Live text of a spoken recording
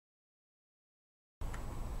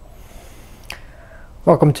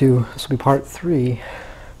Welcome to, this will be part 3,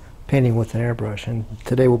 painting with an airbrush, and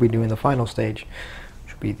today we'll be doing the final stage,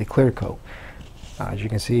 which will be the clear coat. As you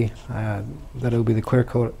can see, that will be the clear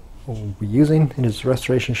coat we'll be using in his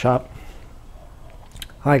Restoration Shop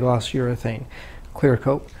high gloss urethane clear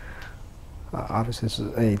coat. Obviously this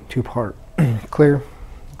is a two-part clear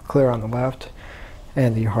on the left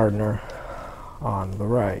and the hardener on the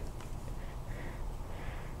right.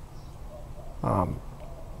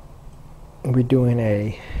 We'll be doing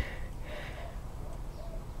a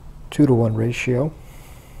 2-to-1 ratio,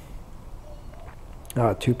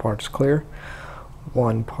 2 parts clear,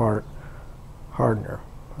 1 part hardener.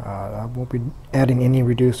 I won't be adding any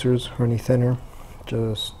reducers or any thinner,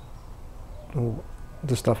 just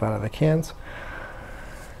the stuff out of the cans.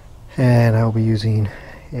 And I'll be using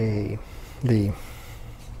the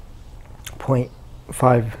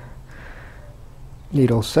 0.5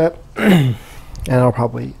 needle set, and I'll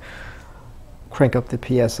probably crank up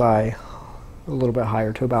the PSI a little bit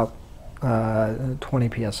higher to about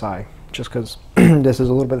 20 PSI, just because this is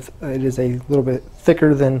a little bit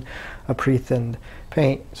thicker than a pre-thinned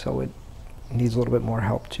paint, so it needs a little bit more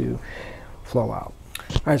help to flow out.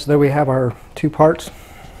 Alright, so there we have our 2 parts,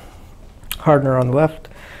 hardener on the left,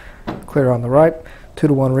 clear on the right,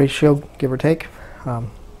 2-to-1 ratio, give or take,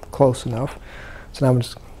 close enough. So now we'll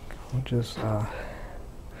just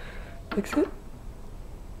fix it.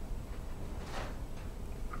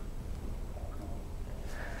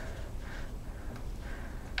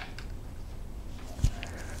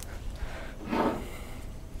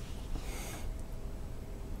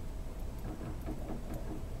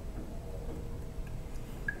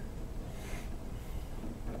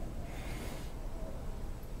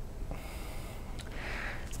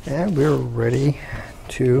 And we're ready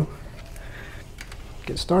to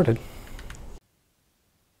get started.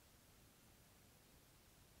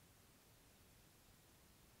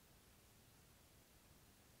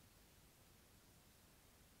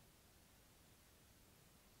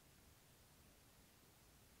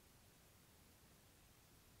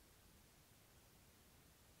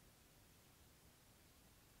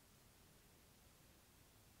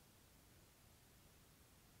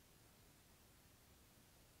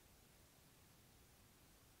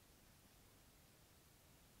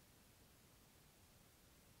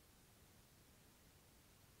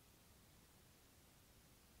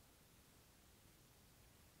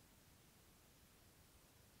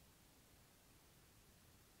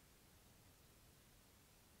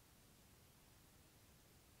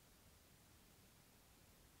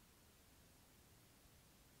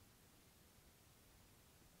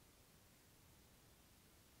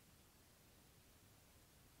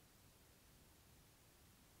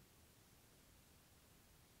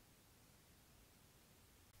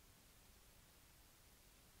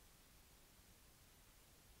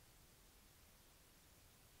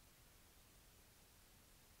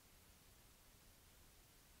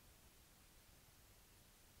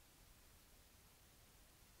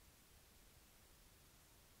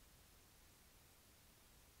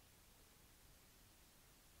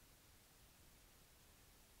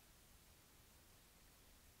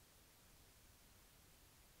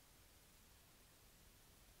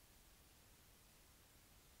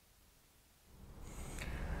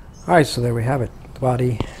 Alright, so there we have it. The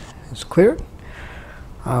body is cleared.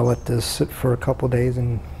 I'll let this sit for a couple days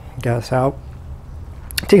and gas out.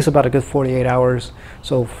 It takes about a good 48 hours,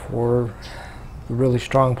 so for the really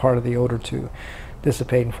strong part of the odor to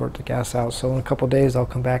dissipate and for it to gas out. So in a couple days I'll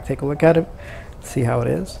come back, take a look at it, see how it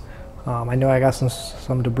is. I know I got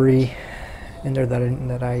some debris in there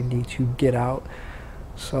that I need to get out.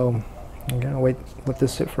 So I'm gonna let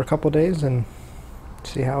this sit for a couple days and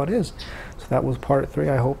see how it is. So that was part 3.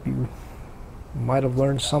 I hope you might have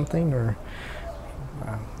learned something or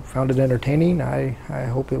found it entertaining. I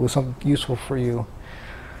hope it was something useful for you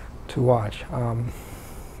to watch.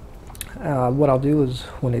 What I'll do is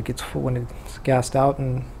when it's gassed out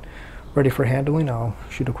and ready for handling, I'll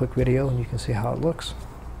shoot a quick video and you can see how it looks.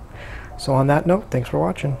 So on that note, thanks for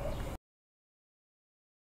watching.